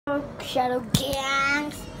Shadow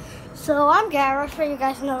Gangs. So I'm Gareth, for you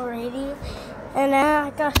guys know already, and I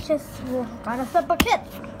got a simple kit.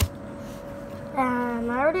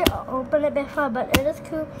 And I already opened it before, but it is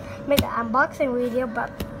cool. Make an unboxing video,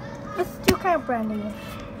 but it's still kind of brand new.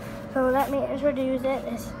 So let me introduce it.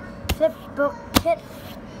 It's flipbook kit.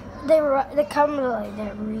 They come like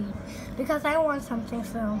that read because I want something,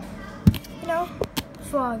 so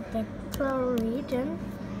for the color region,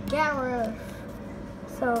 Gareth.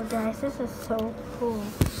 So guys, this is so cool.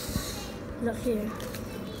 Look here.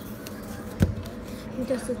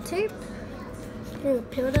 Just the tape. You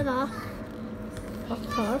peel it off. Of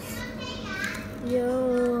course.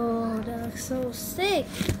 Yo, that looks so sick.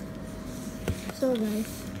 So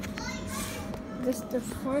guys, this is the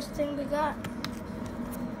first thing we got.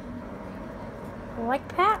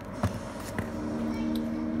 Like that.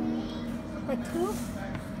 Like cool.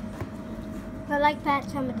 I like that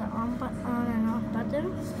some of the on and off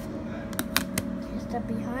buttons. Here's the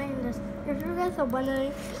behind this. If you guys are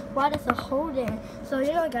wondering why there's a hole there, so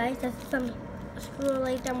guys, there's some screw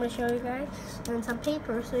like I'm gonna show you guys, and some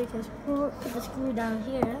paper, so you can put the screw down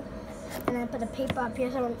here, and then put the paper up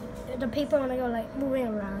here. So the paper wanna go like moving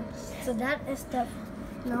around. So that is the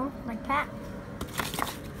like that.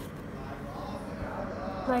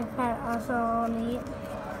 Like that. Also need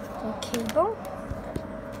the cable.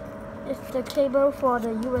 It's the cable for the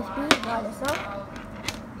USB by itself.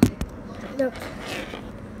 Look,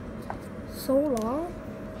 so long.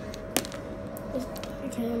 You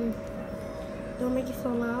can don't make it so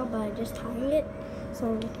loud by just tying it.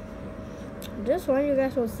 So this one you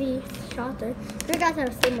guys will see shorter. You guys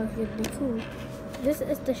have seen my video, cool. This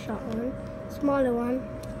is the short one, smaller one.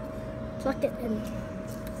 Plug it in.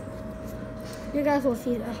 You guys will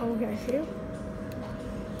see the hole here too.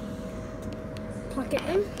 Plug it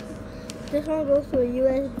in. This one goes to a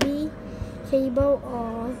USB cable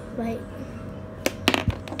or like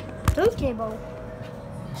those cable.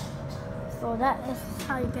 So that is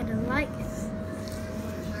how you get the lights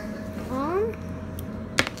on.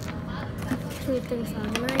 Two things are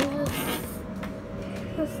nice.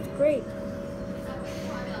 That's great.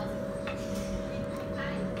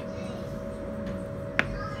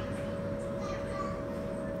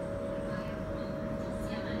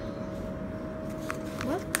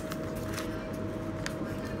 What?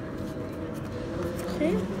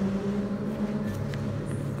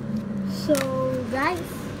 So guys,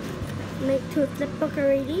 make two flipbook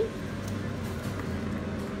already.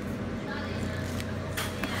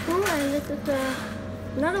 Cool, and this is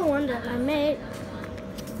another one that I made.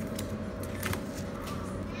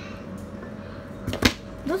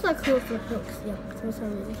 Those are cool flipbooks, yeah, those are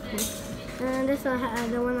really cool. And this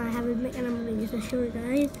is the one I haven't made, and I'm gonna use to show you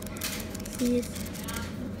guys. It's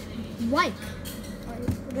white.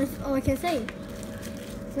 That's all I can say.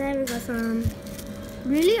 Then we got some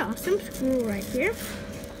really awesome screw right here.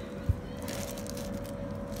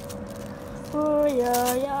 Oh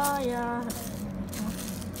yeah.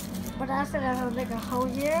 But after that, I'll make a hole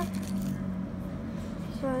here,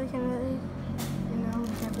 so you can really,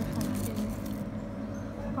 get the thing.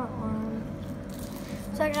 Part one.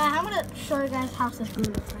 So guys, I'm gonna show you guys how the screw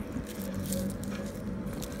looks like.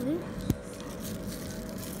 See?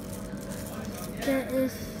 There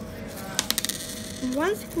is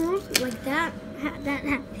one screw like that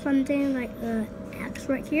has something like an X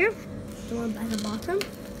right here, the one at the bottom.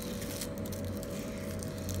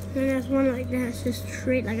 Then there's one like that, it's just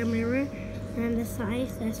straight like a mirror, and the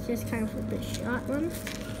size that's just kind of a bit short one,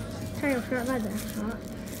 kind of short, not that short.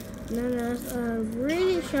 And then there's a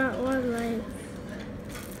really short one like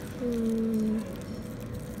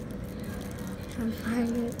can't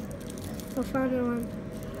find it. I found the one.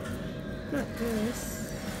 Not this.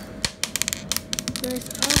 There's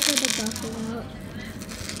also the buckle out.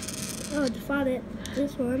 Oh, I found it.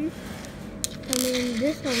 This one. And then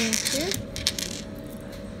this one right here.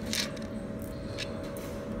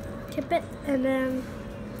 Tip it, and then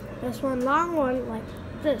there's one long one like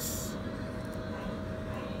this.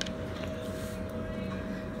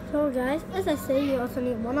 So guys, as I say, you also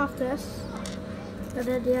need one of this. And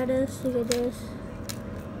then the others, you can just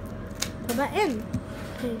put that in.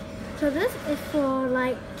 Okay. So this is for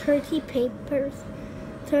like 30 papers,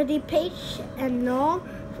 30 page, and no,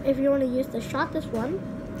 if you want to use the shortest one,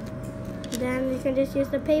 then you can just use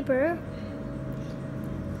the paper,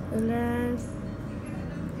 and then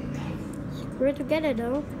screw it together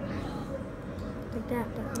though, like that.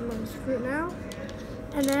 I'm going to screw it now,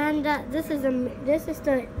 and then this is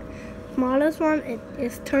the smallest one. It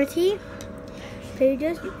is 30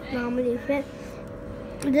 pages, normally fit.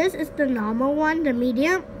 This is the normal one, the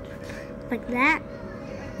medium. Like that.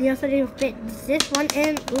 we also didn't fit this one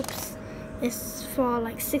in. Oops, it's for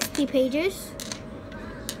like 60 pages.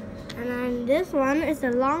 And then this one is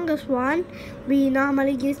the longest one. We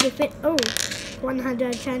normally use to fit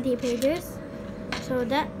 120 pages. So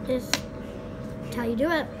that is how you do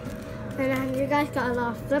it. And then you guys got a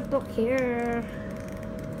lot of flip book here.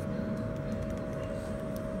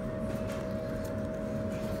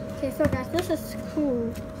 Okay, so guys, this is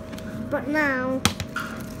cool. But now,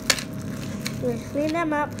 let's clean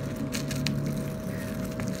them up.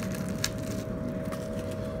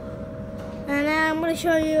 And then I'm going to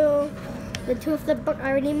show you the two flip book I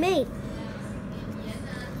already made.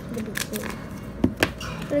 I'm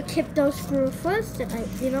going to keep those through first. I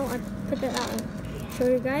put that out and show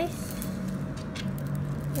you guys.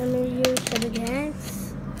 Let me use it again.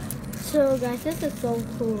 So guys, this is so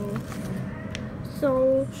cool.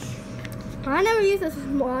 So I never use the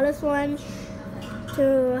smallest one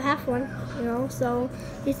to have one, so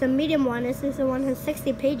it's the medium one. This is the one with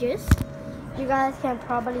 60 pages. You guys can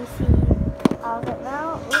probably see out of it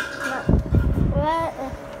now. Oops, not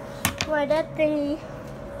where that thingy.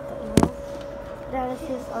 That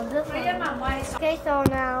is on this one. Okay, so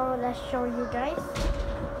now let's show you guys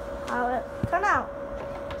how it turned out.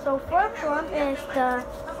 So first one is the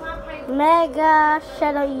Mega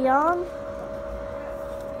Shadow Eon.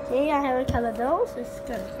 See, I haven't colored those. It's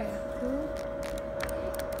kind of cool.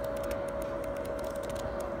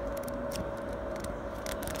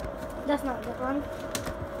 That's not a good one.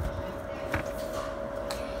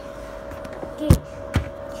 Okay.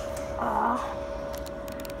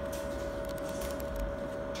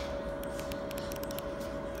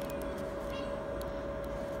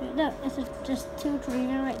 Look, this is just two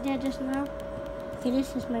trainer right there just now. Okay,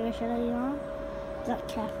 this is Mega Shadow Eon. That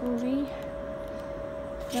cavalry.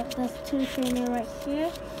 There's two trainer right here.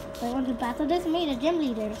 I want to battle this. Me, the gym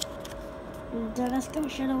leader. And then let's go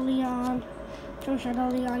Shadow Leon. Show Shadow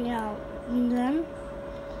Leon out. And then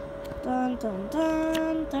dun dun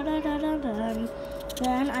dun dun dun dun dun dun.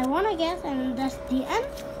 Then I wanna guess, and that's the end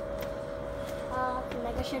of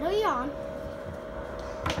Mega Shadow Eon.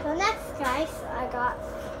 So next, guys, I got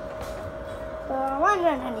the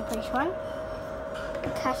 120 page one.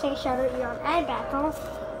 Catching Shadow Eon and battle.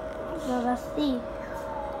 So let's see.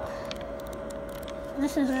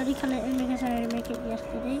 This is already colored in because I didn't make it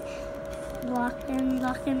yesterday. Lock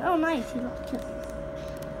in. Oh, nice, he locked it.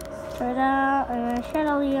 Try it out, and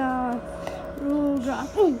Shadow Leon. Ooh,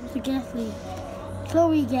 drop. Ooh, it's a Ghastly.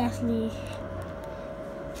 Chloe Ghastly.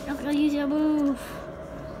 Okay, use your move.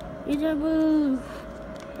 Use your move.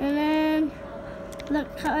 And then, look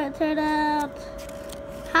how it turned out.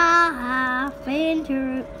 Ha ha,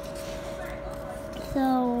 fainter.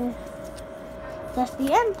 So, that's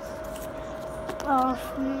the end of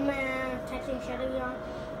catching Shadow Eon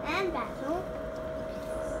and battle.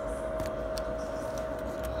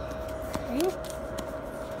 Okay.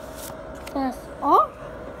 That's all.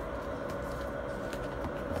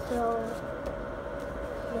 So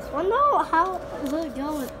this one though, how will it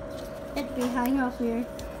go with it behind us here?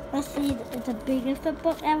 Let's see, it's the biggest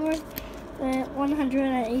book ever.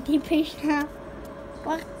 180 page now.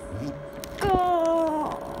 What?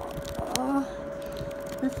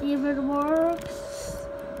 Let's see if it works.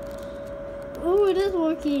 Oh, it is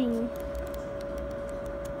working.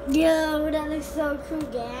 Yo, that looks so cool,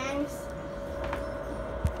 gangs.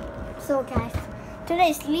 So guys,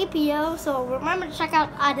 today's Sleepio, so remember to check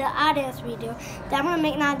out the others video that I'm gonna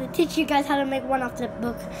make now to teach you guys how to make one of the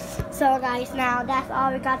book. So guys, now that's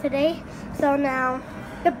all we got today. So now,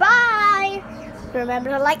 goodbye.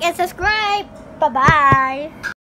 Remember to like and subscribe. Bye-bye.